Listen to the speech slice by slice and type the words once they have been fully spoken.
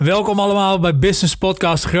Welkom allemaal bij Business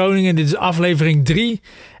Podcast Groningen. Dit is aflevering 3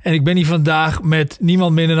 en ik ben hier vandaag met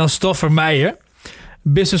niemand minder dan Stoffer Meijer.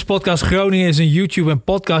 Business Podcast Groningen is een YouTube- en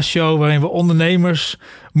podcastshow waarin we ondernemers,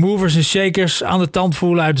 movers en shakers aan de tand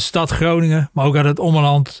voelen uit de stad Groningen, maar ook uit het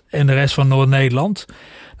omland en de rest van Noord-Nederland.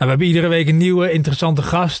 We hebben iedere week een nieuwe interessante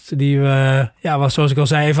gast die we, zoals ik al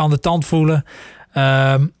zei, even aan de tand voelen.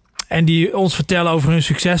 En die ons vertellen over hun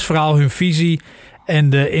succesverhaal, hun visie en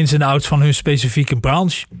de ins en outs van hun specifieke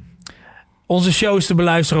branche. Onze show is te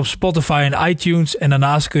beluisteren op Spotify en iTunes. En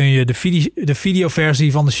daarnaast kun je de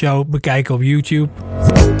videoversie van de show bekijken op YouTube.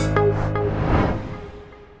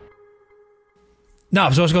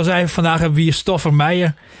 Nou, zoals ik al zei, vandaag hebben we hier Stoffer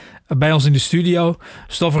Meijer bij ons in de studio.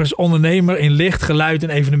 Stoffer is ondernemer in licht, geluid en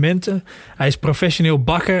evenementen. Hij is professioneel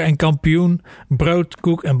bakker en kampioen brood,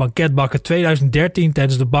 koek en banketbakker 2013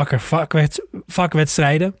 tijdens de bakker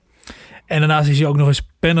vakwedstrijden. En daarnaast is hij ook nog eens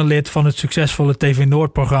panellid van het succesvolle TV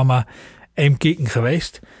Noord-programma Eem Kieken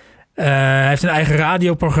geweest. Hij heeft een eigen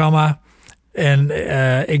radioprogramma. En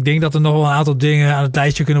ik denk dat er nog wel een aantal dingen aan het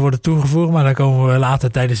lijstje kunnen worden toegevoegd. Maar daar komen we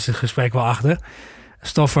later tijdens het gesprek wel achter.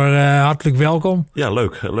 Stoffer, hartelijk welkom. Ja,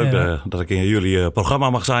 leuk. Dat ik in jullie programma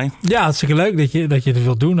mag zijn. Ja, hartstikke leuk dat je het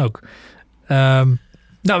wilt doen ook.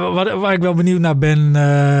 Waar ik wel benieuwd naar ben,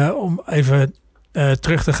 om even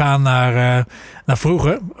terug te gaan naar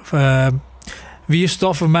vroeger. Wie is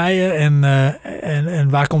Stoffer Meijer en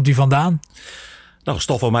waar komt hij vandaan? Nou,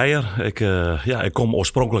 Stoffer Meijer. Ik kom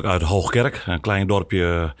oorspronkelijk uit Hoogkerk. Een klein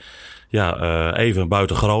dorpje even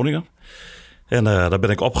buiten Groningen. En daar ben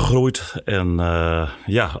ik opgegroeid. En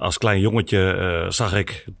als klein jongetje zag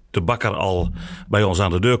ik de bakker al bij ons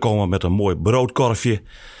aan de deur komen met een mooi broodkorfje.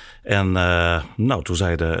 En toen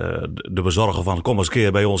zei de bezorger van, kom eens een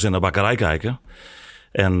keer bij ons in de bakkerij kijken.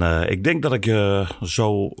 En ik denk dat ik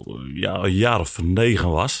een jaar of 9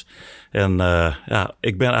 was. En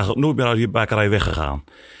ik ben eigenlijk nooit meer uit die bakkerij weggegaan.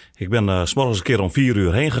 Ik ben 's morgens een keer om 4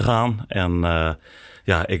 uur heen gegaan. En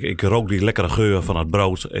ik rook die lekkere geur van het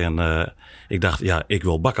brood. En ik dacht, ik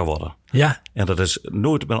wil bakker worden. Ja. En dat is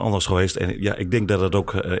nooit meer anders geweest. En ik denk dat het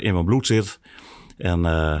ook in mijn bloed zit. En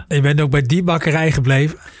je bent ook bij die bakkerij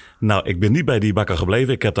gebleven? Nou, ik ben niet bij die bakker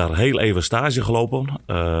gebleven. Ik heb daar heel even stage gelopen.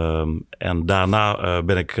 En daarna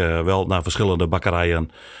ben ik wel naar verschillende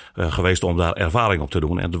bakkerijen geweest om daar ervaring op te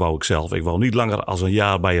doen. En dat wou ik zelf. Ik wou niet langer als een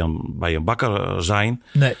jaar bij een bakker zijn.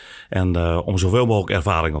 Nee. En om zoveel mogelijk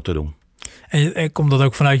ervaring op te doen. En komt dat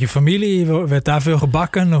ook vanuit je familie? Werd daar veel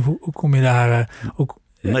gebakken? Of hoe kom je daar...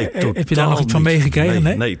 Nee, heb je daar nog iets van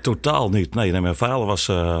meegekregen? Nee, totaal niet. Nee, mijn vader was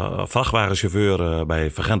vrachtwagenchauffeur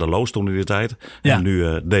bij Vergende Loos toen in die tijd. Ja. En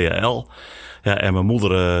nu DHL. Ja, en mijn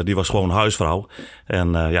moeder die was gewoon huisvrouw.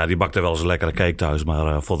 En die bakte wel eens een lekkere cake thuis.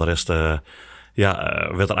 Maar voor de rest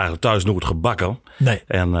werd er eigenlijk thuis nooit gebakken. Nee.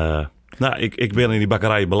 En ik ben in die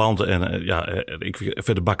bakkerij beland. En ik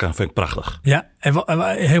vind de bakken prachtig. Ja, en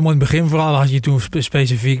helemaal in het begin vooral had je toen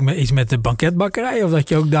specifiek iets met de banketbakkerij? Of dat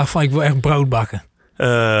je ook dacht van ik wil echt brood bakken?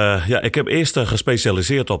 Ik heb eerst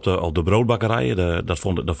gespecialiseerd op de broodbakkerijen. Dat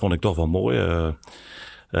vond ik toch wel mooi.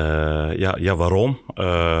 Waarom?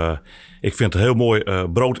 Ik vind het heel mooi.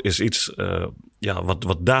 Brood is iets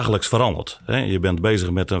wat dagelijks verandert. Hè? Je bent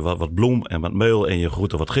bezig met wat bloem en wat meel en je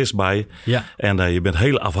gooit er wat gist bij. Ja. En je bent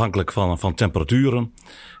heel afhankelijk van temperaturen.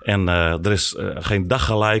 En er is geen dag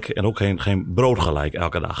gelijk en ook geen brood gelijk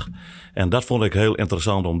elke dag. En dat vond ik heel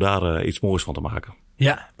interessant om daar iets moois van te maken.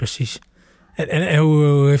 Ja, precies. En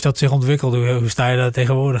hoe heeft dat zich ontwikkeld? Hoe sta je daar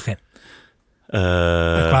tegenwoordig in?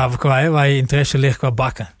 Waar je interesse ligt qua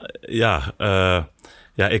bakken?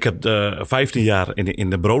 Ik heb 15 jaar in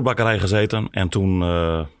de broodbakkerij gezeten. En toen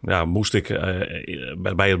moest ik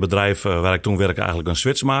bij het bedrijf waar ik toen werkte eigenlijk een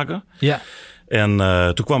switch maken. Ja. En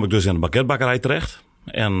toen kwam ik dus in de banketbakkerij terecht.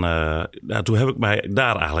 En toen heb ik mij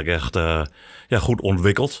daar eigenlijk echt goed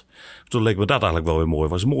ontwikkeld. Toen leek me dat eigenlijk wel weer mooi.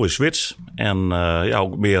 Het was een mooie switch. En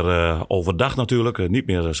ook meer overdag natuurlijk. Niet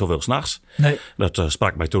meer zoveel 's nachts. Nee. Dat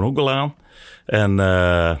sprak mij toen ook wel aan. En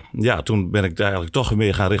toen ben ik eigenlijk toch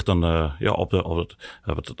meer gaan richten op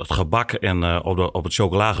het gebak en op het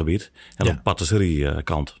chocolagebied. En op de patisserie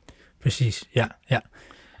kant. Precies, ja.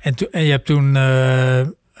 En je hebt toen...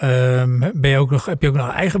 heb je ook nog een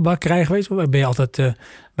eigen bakkerij geweest? Of ben je altijd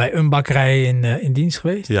bij een bakkerij in dienst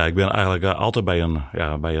geweest? Ja, ik ben eigenlijk altijd bij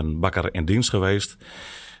een bakker in dienst geweest.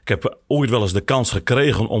 Ik heb ooit wel eens de kans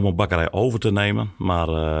gekregen om een bakkerij over te nemen. Maar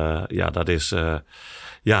dat is...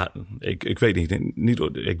 ik weet niet.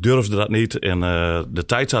 Ik durfde dat niet. En de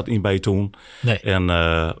tijd zat niet bij toen. Nee. En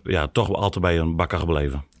toch altijd bij een bakker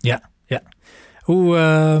gebleven. Ja.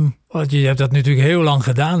 Want je hebt dat natuurlijk heel lang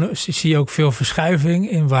gedaan. Zie je ook veel verschuiving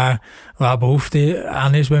in waar behoefte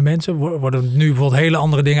aan is bij mensen? Worden nu bijvoorbeeld hele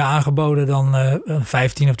andere dingen aangeboden dan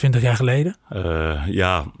 15 of 20 jaar geleden?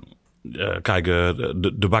 Kijk,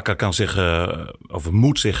 de bakker kan zich, of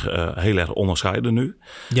moet zich heel erg onderscheiden nu.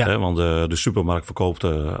 Ja. Want de supermarkt verkoopt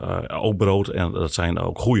ook brood en dat zijn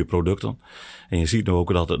ook goede producten. En je ziet nu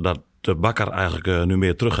ook dat de bakker eigenlijk nu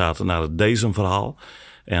meer teruggaat naar het DSM-verhaal.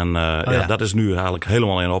 En dat is nu eigenlijk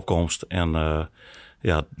helemaal in opkomst. En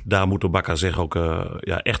daar moet de bakker zich ook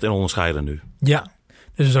echt in onderscheiden nu. Ja,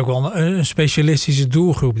 dus is ook wel een specialistische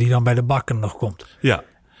doelgroep die dan bij de bakker nog komt.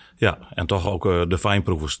 Ja, en toch ook de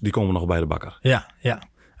fijnproevers, die komen nog bij de bakker. Ja.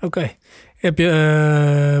 Oké. Heb je,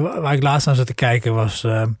 waar ik laatst aan zat te kijken, was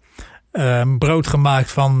brood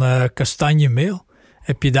gemaakt van kastanjemeel.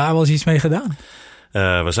 Heb je daar wel eens iets mee gedaan?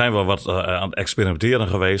 We zijn wel wat aan het experimenteren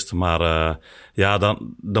geweest, maar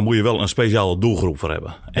dan moet je wel een speciale doelgroep voor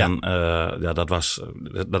hebben. Ja. En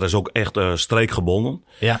dat is ook echt streekgebonden.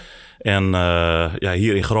 Ja. En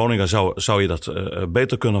hier in Groningen zou je dat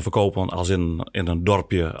beter kunnen verkopen als in een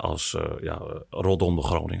dorpje als rondom de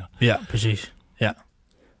Groningen. Ja, precies. Ja,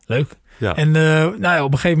 leuk. Ja. En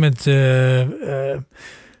op een gegeven moment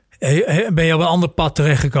ben je op een ander pad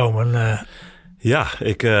terechtgekomen. Ja,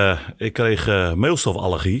 ik kreeg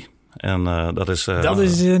meelstofallergie. En dat is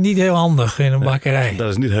niet heel handig in een bakkerij. Dat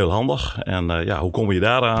is niet heel handig. En hoe kom je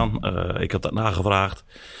daaraan? Ik heb dat nagevraagd.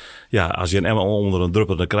 Ja, als je een emmer onder een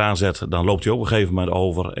druppelende kraan zet, dan loopt hij op een gegeven moment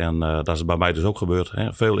over. En dat is bij mij dus ook gebeurd.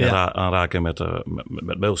 Hè. Veel aanraken met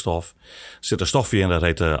meelstof. Er zit een stofje in, dat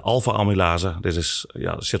heet alpha-amylase. Dit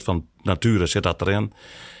zit van nature, zit dat erin.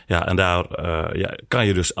 Ja, en daar kan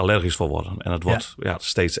je dus allergisch voor worden. En het wordt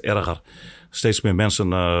steeds erger. Steeds meer mensen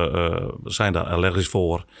zijn daar allergisch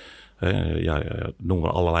voor. Noemen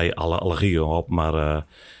we allerlei allergieën op. Maar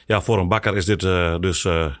voor een bakker is dit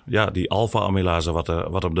die alpha-amylase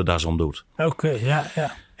wat hem de das om doet. Oké, ja.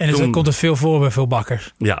 En dat komt er veel voor bij veel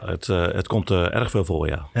bakkers? Ja, het komt erg veel voor,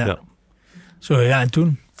 ja. Zo, en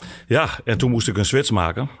toen? Ja, en toen moest ik een switch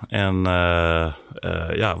maken. En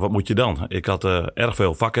wat moet je dan? Ik had erg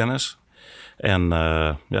veel vakkennis. En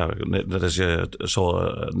dat is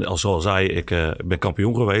zoals zei, ik ben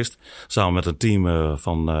kampioen geweest. Samen met een team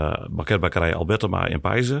van banketbakkerij Albertema in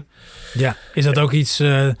Pijzen. Ja, is dat ook iets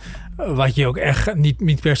wat je ook echt,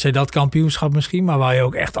 niet per se dat kampioenschap misschien, maar waar je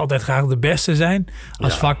ook echt altijd graag de beste zijn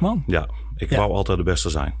als vakman? Ja, ik wou altijd de beste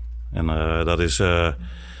zijn. En dat is... en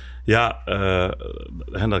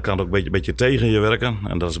dat kan ook een beetje tegen je werken.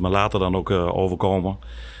 En dat is me later dan ook overkomen.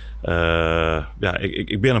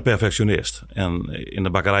 Ik ben een perfectionist. En in de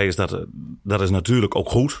bakkerij is dat is natuurlijk ook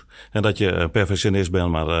goed. En dat je een perfectionist bent.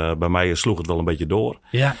 Maar bij mij sloeg het wel een beetje door.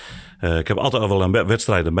 Ja. Ik heb altijd wel een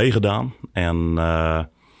wedstrijden meegedaan. En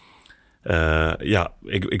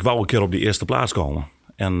ik wou een keer op die eerste plaats komen.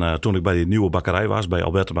 En toen ik bij die nieuwe bakkerij was, bij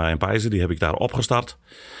Albertema en Pijzen, die heb ik daar opgestart.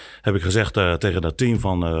 Heb ik gezegd tegen dat team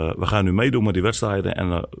van we gaan nu meedoen met die wedstrijden.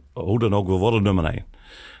 En hoe dan ook, we worden nummer 1. En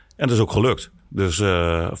dat is ook gelukt. Dus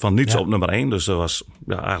van niets op nummer 1. Dus dat was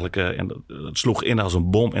eigenlijk, het sloeg in als een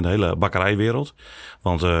bom in de hele bakkerijwereld.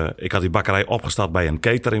 Want ik had die bakkerij opgestart bij een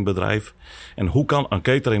cateringbedrijf. En hoe kan een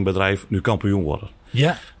cateringbedrijf nu kampioen worden?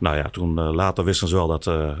 Ja. Nou ja, toen later wisten ze wel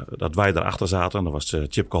dat wij erachter zaten. Dat was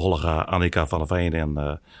Tjipke Hollega, Annika van der Veen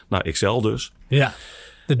en ikzelf dus. Ja.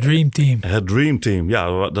 Het Dream Team. Het Dream Team,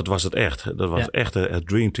 ja, dat was het echt. Dat was echt het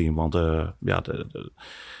Dream Team. Want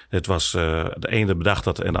het was de ene bedacht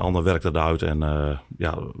dat en de ander werkte het uit. En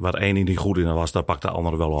waar de ene niet goed in was, daar pakte de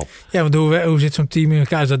andere wel op. Ja, want hoe zit zo'n team in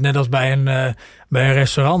elkaar? Is dat net als bij een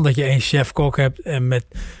restaurant, dat je één chef-kok hebt en met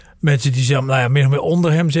mensen die zelf min of meer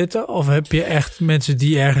onder hem zitten? Of heb je echt mensen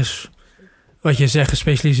die ergens, wat je zegt,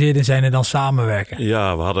 gespecialiseerd in zijn en dan samenwerken?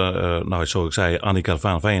 Ja, we hadden, zoals ik zei, Annika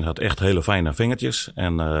van Veen had echt hele fijne vingertjes.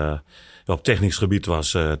 En op technisch gebied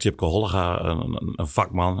was Tjipke Hollega een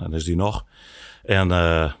vakman, en is die nog. En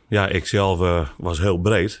ik zelf was heel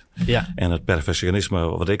breed. Ja. En het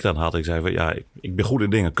perfectionisme wat ik dan had, ik zei van ik ben goed in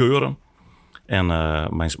dingen keuren. En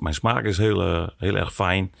mijn smaak is heel erg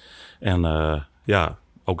fijn. En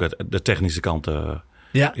ook de technische kant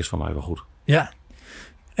is van mij wel goed. Ja.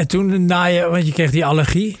 En toen want je kreeg die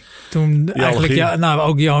allergie. Toen die eigenlijk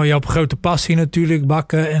allergie. Ook jouw grote passie natuurlijk,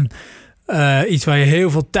 bakken en iets waar je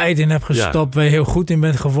heel veel tijd in hebt gestopt, waar je heel goed in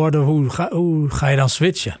bent geworden. Hoe ga je dan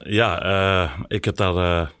switchen? Ja, ik heb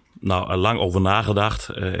daar lang over nagedacht.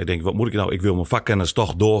 Ik denk, wat moet ik nou? Ik wil mijn vakkennis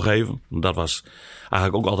toch doorgeven. Dat was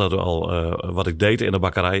eigenlijk ook altijd al wat ik deed in de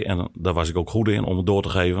bakkerij. En daar was ik ook goed in om het door te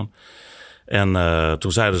geven. En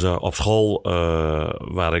toen zeiden ze op school,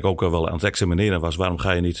 waar ik ook wel aan het examineren was, waarom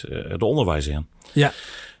ga je niet het onderwijs in? Ja.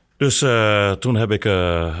 Dus toen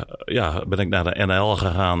ben ik naar de NL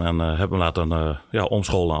gegaan en heb me laten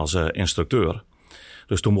omscholen als instructeur.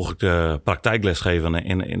 Dus toen mocht ik de praktijkles geven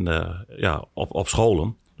op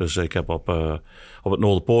scholen. Dus ik heb op het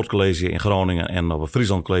Noorderpoort College in Groningen en op het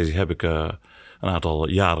Friesland College heb ik een aantal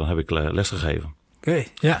jaren lesgegeven. Oké,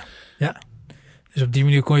 ja. Dus op die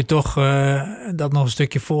manier kon je toch dat nog een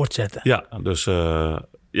stukje voortzetten. Ja, dus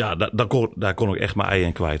daar kon ik echt mijn ei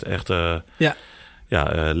in kwijt. Echt,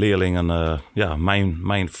 leerlingen,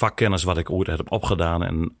 mijn vakkennis wat ik ooit heb opgedaan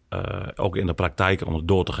en ook in de praktijk om het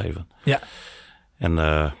door te geven. Ja.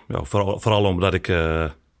 En vooral omdat ik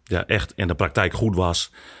echt in de praktijk goed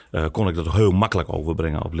was, kon ik dat heel makkelijk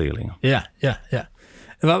overbrengen op leerlingen. Ja.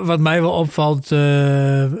 Wat mij wel opvalt,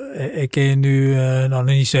 ik ken je nu nog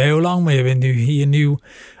niet zo heel lang, maar je bent nu hier nieuw,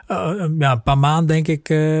 een paar maanden denk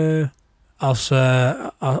ik, als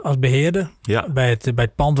beheerder. Ja. Bij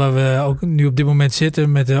het pand waar we ook nu op dit moment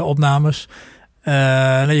zitten met de opnames.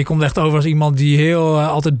 Je komt echt over als iemand die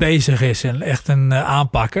altijd bezig is en echt een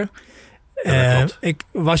aanpakker.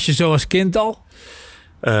 Was je zo als kind al?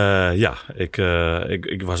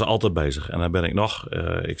 Ik was altijd bezig en daar ben ik nog.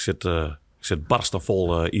 Ik zit barsten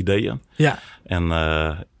vol ideeën. Ja. En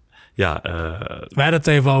wij hadden het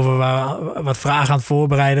even over wat vragen aan het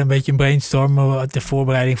voorbereiden. Een beetje een brainstormen de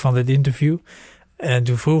voorbereiding van dit interview. En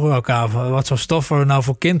toen vroegen we elkaar wat zou Stoffer nou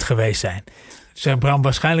voor kind geweest zijn. Zei Bram,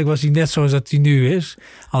 waarschijnlijk was hij net zoals dat hij nu is.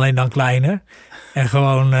 Alleen dan kleiner. En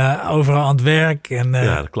gewoon overal aan het werk.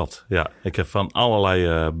 Ja, dat klopt. Ja. Ik heb van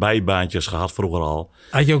allerlei bijbaantjes gehad vroeger al.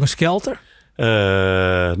 Had je ook een skelter?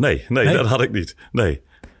 Nee, dat had ik niet. Nee,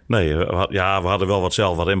 we hadden wel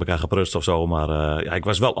wat in elkaar geprutst of zo. Maar ik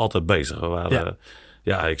was wel altijd bezig.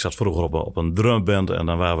 Ik zat vroeger op een drumband. En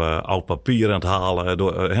dan waren we oud papier aan het halen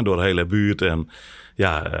door de hele buurt. En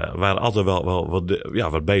we waren altijd wel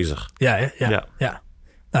wat bezig. Ja.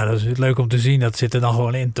 Nou, dat is leuk om te zien. Dat zit er dan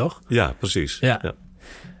gewoon in, toch? Ja, precies. Ja.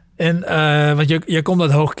 En want je komt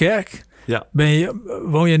uit Hoogkerk. Ja.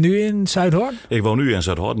 Woon je nu in Zuidhorn? Ik woon nu in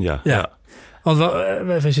Zuidhorn, ja. Want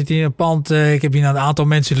we zitten hier in een pand. Ik heb hier een aantal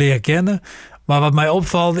mensen leren kennen. Maar wat mij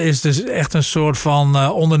opvalt is dus echt een soort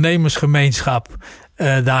van ondernemersgemeenschap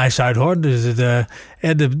daar in Zuidhorn. Dus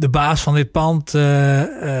de baas van dit pand,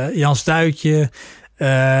 Jan Stuitje.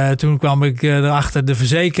 Toen kwam ik erachter de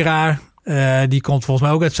verzekeraar. Die komt volgens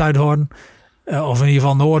mij ook uit Zuidhorn. Of in ieder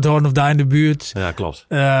geval Noordhorn of daar in de buurt. Ja, klopt.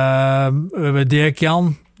 We hebben Dirk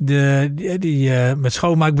Jan. Die met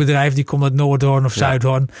schoonmaakbedrijf, die komt uit Noordhorn of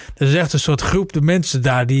Zuidhorn. Dat is echt een soort groep de mensen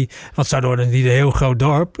daar. Want Zuidhorn is niet een heel groot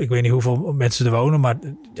dorp. Ik weet niet hoeveel mensen er wonen. Maar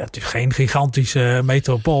het is geen gigantische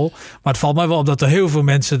metropool. Maar het valt mij wel op dat er heel veel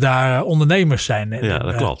mensen daar ondernemers zijn. Ja,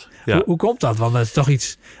 dat klopt. Ja. Hoe komt dat? Want dat is toch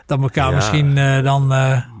iets dat elkaar misschien dan...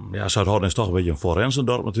 Ja, Zuidhorn is toch een beetje een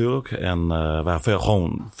forensendorp natuurlijk. En waar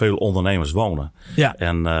veel ondernemers wonen. Ja.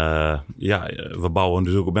 En we bouwen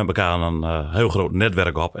natuurlijk met elkaar een heel groot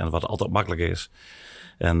netwerk op. En wat altijd makkelijk is.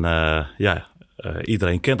 En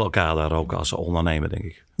iedereen kent elkaar daar ook als ondernemer, denk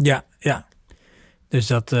ik. Ja. Dus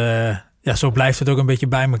dat... zo blijft het ook een beetje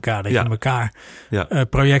bij elkaar. Dat je elkaar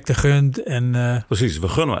projecten gunt. En, precies, we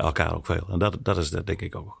gunnen elkaar ook veel. En dat is dat denk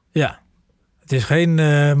ik ook. Ja. Het is geen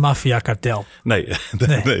maffia-kartel. Nee.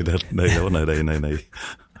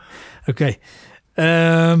 Oké.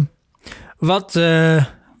 Wat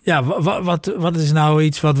is nou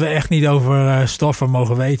iets wat we echt niet over Stoffer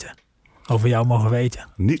mogen weten? Over jou mogen weten?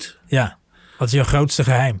 Niet? Ja. Wat is jouw grootste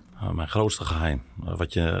geheim? Mijn grootste geheim?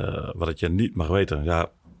 Wat je niet mag weten? Ja,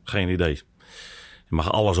 geen idee. Je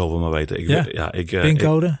mag alles over me weten.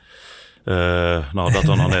 Pincode? Dat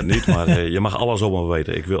dan nog net niet, maar je mag alles over me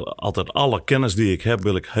weten. Ik wil altijd alle kennis die ik heb,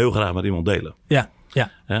 wil ik heel graag met iemand delen. Ja.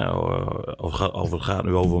 Of het gaat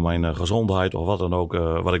nu over mijn gezondheid of wat dan ook,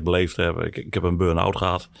 wat ik beleefd heb. Ik heb een burn-out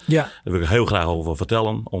gehad. Ja. Daar wil ik heel graag over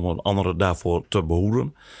vertellen, om een andere daarvoor te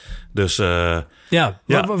behoeden. Dus,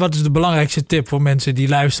 wat is de belangrijkste tip voor mensen die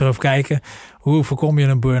luisteren of kijken? Hoe voorkom je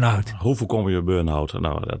een burn-out? Hoe voorkom je een burn-out?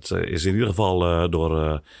 Nou, dat is in ieder geval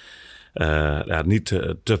door... niet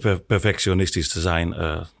te perfectionistisch te zijn. 80%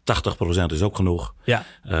 is ook genoeg. Ja.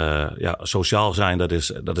 Sociaal zijn,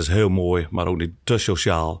 dat is heel mooi, maar ook niet te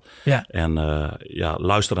sociaal. Ja. En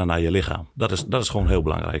luisteren naar je lichaam. Dat is gewoon heel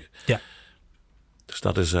belangrijk. Ja. Dus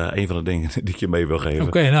dat is een van de dingen die ik je mee wil geven.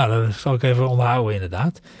 Oké, dat zal ik even onderhouden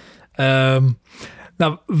inderdaad.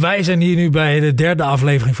 Wij zijn hier nu bij de 3e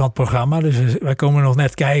aflevering van het programma. Dus wij komen nog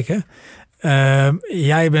net kijken.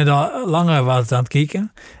 Jij bent al langer wat aan het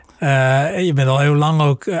kijken. Je bent al heel lang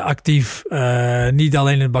ook actief, niet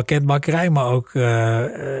alleen in de banketbakkerij, maar ook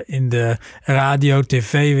in de radio,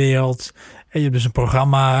 tv-wereld. En je hebt dus een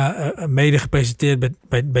programma mede gepresenteerd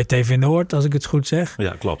bij TV Noord, als ik het goed zeg.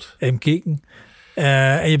 Ja, klopt. Eem Kieken.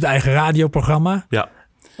 En je hebt een eigen radioprogramma. Ja.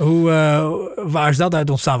 Waar is dat uit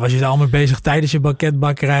ontstaan? Was je daar al mee bezig tijdens je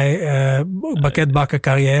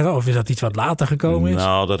banketbakkercarrière? Of is dat iets wat later gekomen is?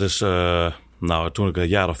 Nou, dat is... toen ik een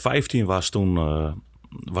jaar of 15 was, toen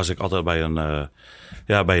was ik altijd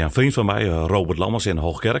bij een vriend van mij, Robert Lammers in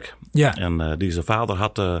Hoogkerk. Ja. En die zijn vader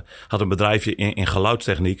had een bedrijfje in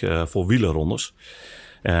geluidstechniek voor wielerrondes.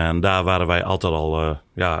 En daar waren wij altijd al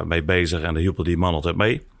mee bezig en daar hielpen die man altijd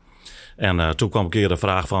mee. En toen kwam een keer de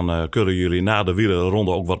vraag van, kunnen jullie na de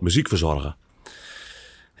wielerronde ook wat muziek verzorgen?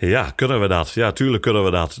 Ja, kunnen we dat? Ja, tuurlijk kunnen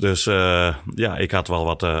we dat. Dus ik had wel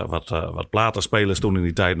wat platenspelers toen in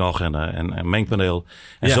die tijd nog en mengpaneel.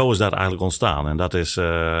 En zo is dat eigenlijk ontstaan. En dat is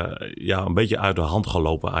een beetje uit de hand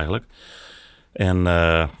gelopen eigenlijk. En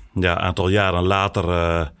een aantal jaren later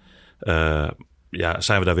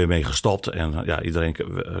zijn we daar weer mee gestopt. En iedereen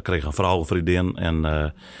kreeg een vrouw, een vriendin.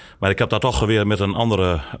 Maar ik heb dat toch weer met een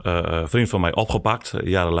andere vriend van mij opgepakt.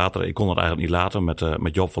 Jaren later, ik kon het eigenlijk niet laten,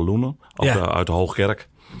 met Job van Loenen, ook uit de Hoogkerk.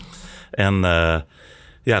 En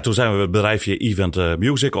toen zijn we het bedrijfje Event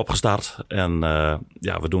Music opgestart. En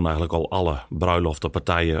we doen eigenlijk al alle bruiloften,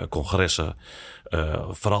 partijen, congressen.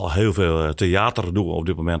 Vooral heel veel theater doen we op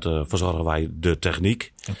dit moment. Verzorgen wij de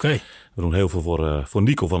techniek. Oké. We doen heel veel voor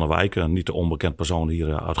Nico van der Wijk. Een niet te onbekend persoon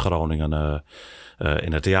hier uit Groningen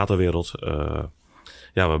in de theaterwereld.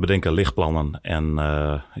 We bedenken lichtplannen en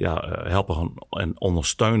helpen en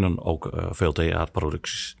ondersteunen ook veel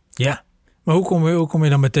theaterproducties. Ja. Maar hoe kom je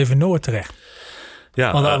dan bij TV Noord terecht?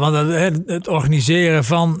 Ja, want het organiseren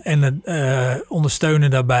van en het ondersteunen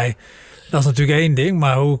daarbij, dat is natuurlijk één ding.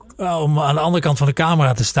 Maar om aan de andere kant van de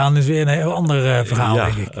camera te staan is weer een heel ander verhaal,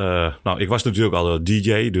 denk ik. Ik was natuurlijk al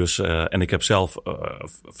DJ, dus, en ik heb zelf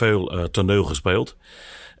veel toneel gespeeld.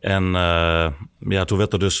 En toen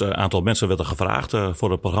werd er dus een aantal mensen gevraagd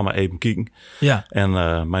voor het programma Eem Kieken. Ja. En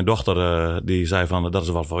mijn dochter die zei van, dat is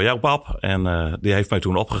wat voor jou, pap. En die heeft mij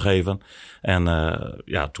toen opgegeven. En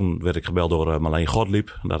toen werd ik gebeld door Marleen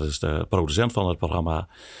Gottlieb. Dat is de producent van het programma.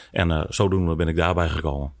 En zodoende ben ik daarbij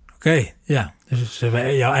gekomen. Oké, ja. Dus ze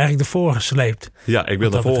hebben jou eigenlijk ervoor gesleept. Ja, ik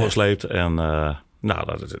ben ervoor gesleept. En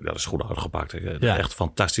dat is goed uitgepakt. Echt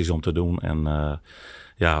fantastisch om te doen. En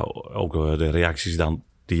ook de reacties dan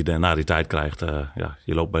die je na die tijd krijgt.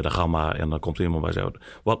 Je loopt bij de gamma en dan komt iemand bij zo.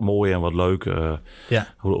 Wat mooi en wat leuk.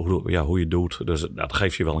 Hoe je het doet. Dus dat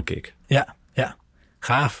geeft je wel een kick. Ja.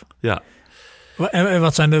 Gaaf. Ja. En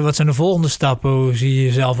wat zijn de volgende stappen? Hoe zie je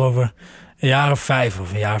jezelf over een jaar of 5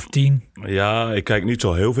 of een jaar of 10? Ja, ik kijk niet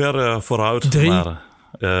zo heel ver vooruit. 3,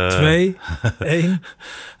 2, 1.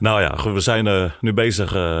 Nou ja, we zijn nu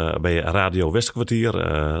bezig bij Radio Westkwartier,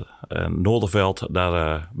 Noorderveld.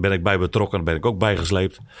 Daar ben ik bij betrokken, ben ik ook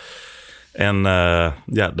bijgesleept. En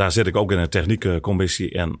daar zit ik ook in een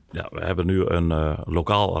techniekcommissie. En we hebben nu een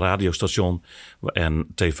lokaal radiostation en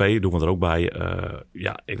tv doen we er ook bij.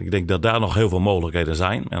 Ik denk dat daar nog heel veel mogelijkheden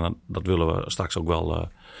zijn. En dat willen we straks ook wel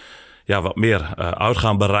wat meer uit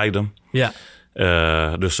gaan bereiden. Ja.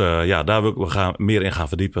 Daar wil ik meer in gaan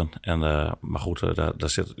verdiepen. Maar goed, daar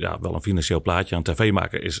zit wel een financieel plaatje aan. TV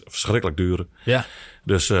maken is verschrikkelijk duur. Ja.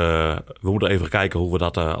 Dus we moeten even kijken hoe we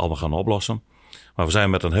dat allemaal gaan oplossen. Maar we zijn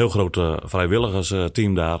met een heel groot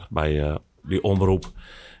vrijwilligersteam daar bij die omroep.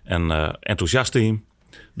 En enthousiast team.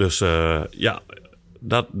 Dus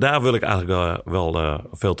daar wil ik eigenlijk wel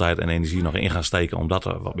veel tijd en energie nog in gaan steken om dat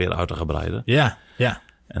wat meer uit te gaan breiden. Ja.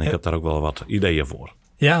 En ik heb daar ook wel wat ideeën voor.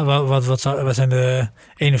 Ja, wat zijn de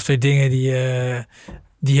 1 of 2 dingen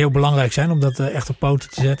die heel belangrijk zijn om dat echt op poten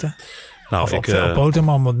te zetten? Nou, op poten,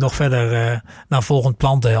 maar om het nog verder naar een volgend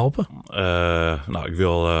plan te helpen. Ik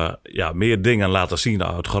wil meer dingen laten zien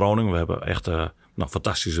uit Groningen. We hebben echt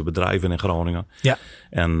fantastische bedrijven in Groningen. Ja.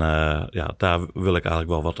 En daar wil ik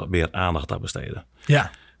eigenlijk wel wat meer aandacht aan besteden.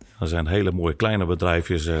 Ja. Er zijn hele mooie kleine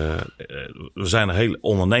bedrijfjes. We zijn heel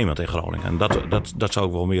ondernemend in Groningen. En dat zou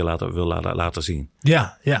ik wel meer willen laten zien.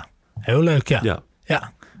 Ja. Heel leuk,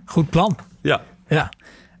 ja. Goed plan. Ja.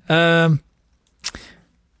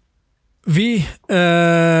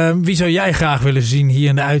 Wie zou jij graag willen zien hier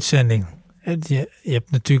in de uitzending? Je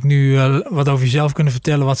hebt natuurlijk nu wat over jezelf kunnen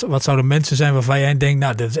vertellen. Wat zouden mensen zijn waarvan jij denkt,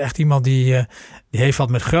 nou, dat is echt iemand die heeft wat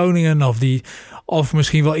met Groningen. Of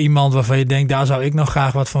misschien wel iemand waarvan je denkt, daar zou ik nog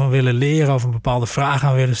graag wat van willen leren. Of een bepaalde vraag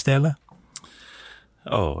aan willen stellen.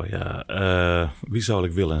 Oh ja, wie zou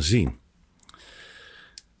ik willen zien?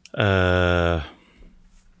 Daar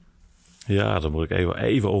moet ik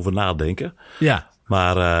even over nadenken. Ja.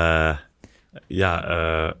 Maar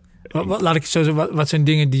laat ik zo zeggen, wat zijn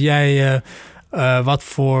dingen die jij, wat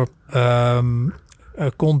voor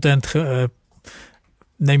content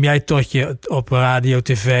neem jij tot je op radio,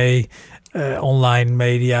 tv, online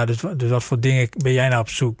media? Dus wat voor dingen ben jij nou op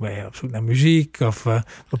zoek? Ben je op zoek naar muziek of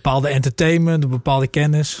bepaalde entertainment of bepaalde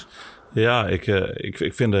kennis? Ja,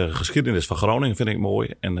 ik vind de geschiedenis van Groningen vind ik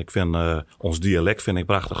mooi. En ik vind ons dialect vind ik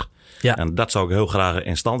prachtig. Ja. En dat zou ik heel graag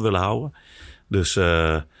in stand willen houden. Dus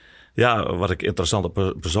wat ik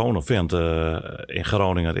interessante personen vind in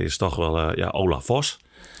Groningen is toch wel Olaf Vos.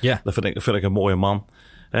 Ja. Dat vind ik een mooie man.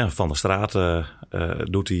 Van der Straat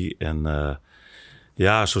doet hij. En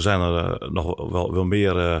zo zijn er nog wel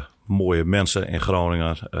meer mooie mensen in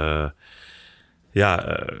Groningen.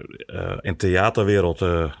 In de theaterwereld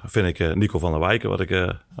vind ik Nico van der Wijken,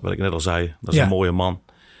 wat ik net al zei. Dat is een mooie man.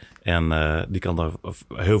 En die kan er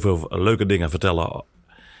heel veel leuke dingen vertellen.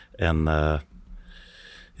 En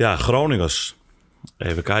Groningers.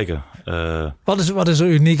 Even kijken. Wat is er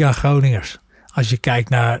uniek aan Groningers? Als je kijkt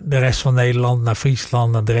naar de rest van Nederland, naar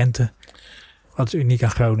Friesland, naar Drenthe. Wat is uniek aan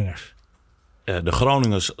Groningers? De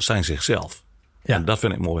Groningers zijn zichzelf. Ja. En dat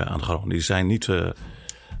vind ik mooi aan Groningen. Die zijn niet...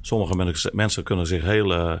 sommige mensen kunnen zich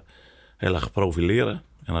heel erg profileren.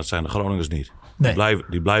 En dat zijn de Groningers niet. Nee.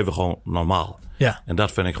 Die blijven gewoon normaal. Ja. En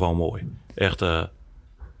dat vind ik gewoon mooi. Echt,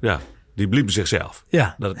 die blijven zichzelf.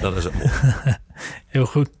 Ja. Dat is het mooi. Heel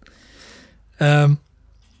goed.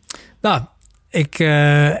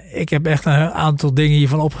 Ik heb echt een aantal dingen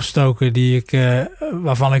hiervan opgestoken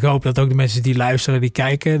waarvan ik hoop dat ook de mensen die luisteren, die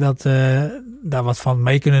kijken, dat daar wat van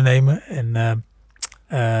mee kunnen nemen. En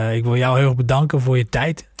ik wil jou heel erg bedanken voor je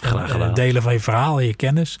tijd. Graag gedaan. En het delen van je verhaal en je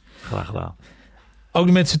kennis. Graag gedaan. Ook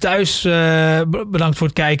de mensen thuis, bedankt voor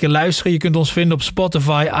het kijken en luisteren. Je kunt ons vinden op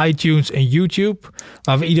Spotify, iTunes en YouTube,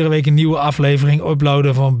 waar we iedere week een nieuwe aflevering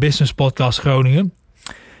uploaden van Business Podcast Groningen.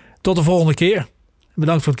 Tot de volgende keer.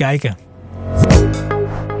 Bedankt voor het kijken.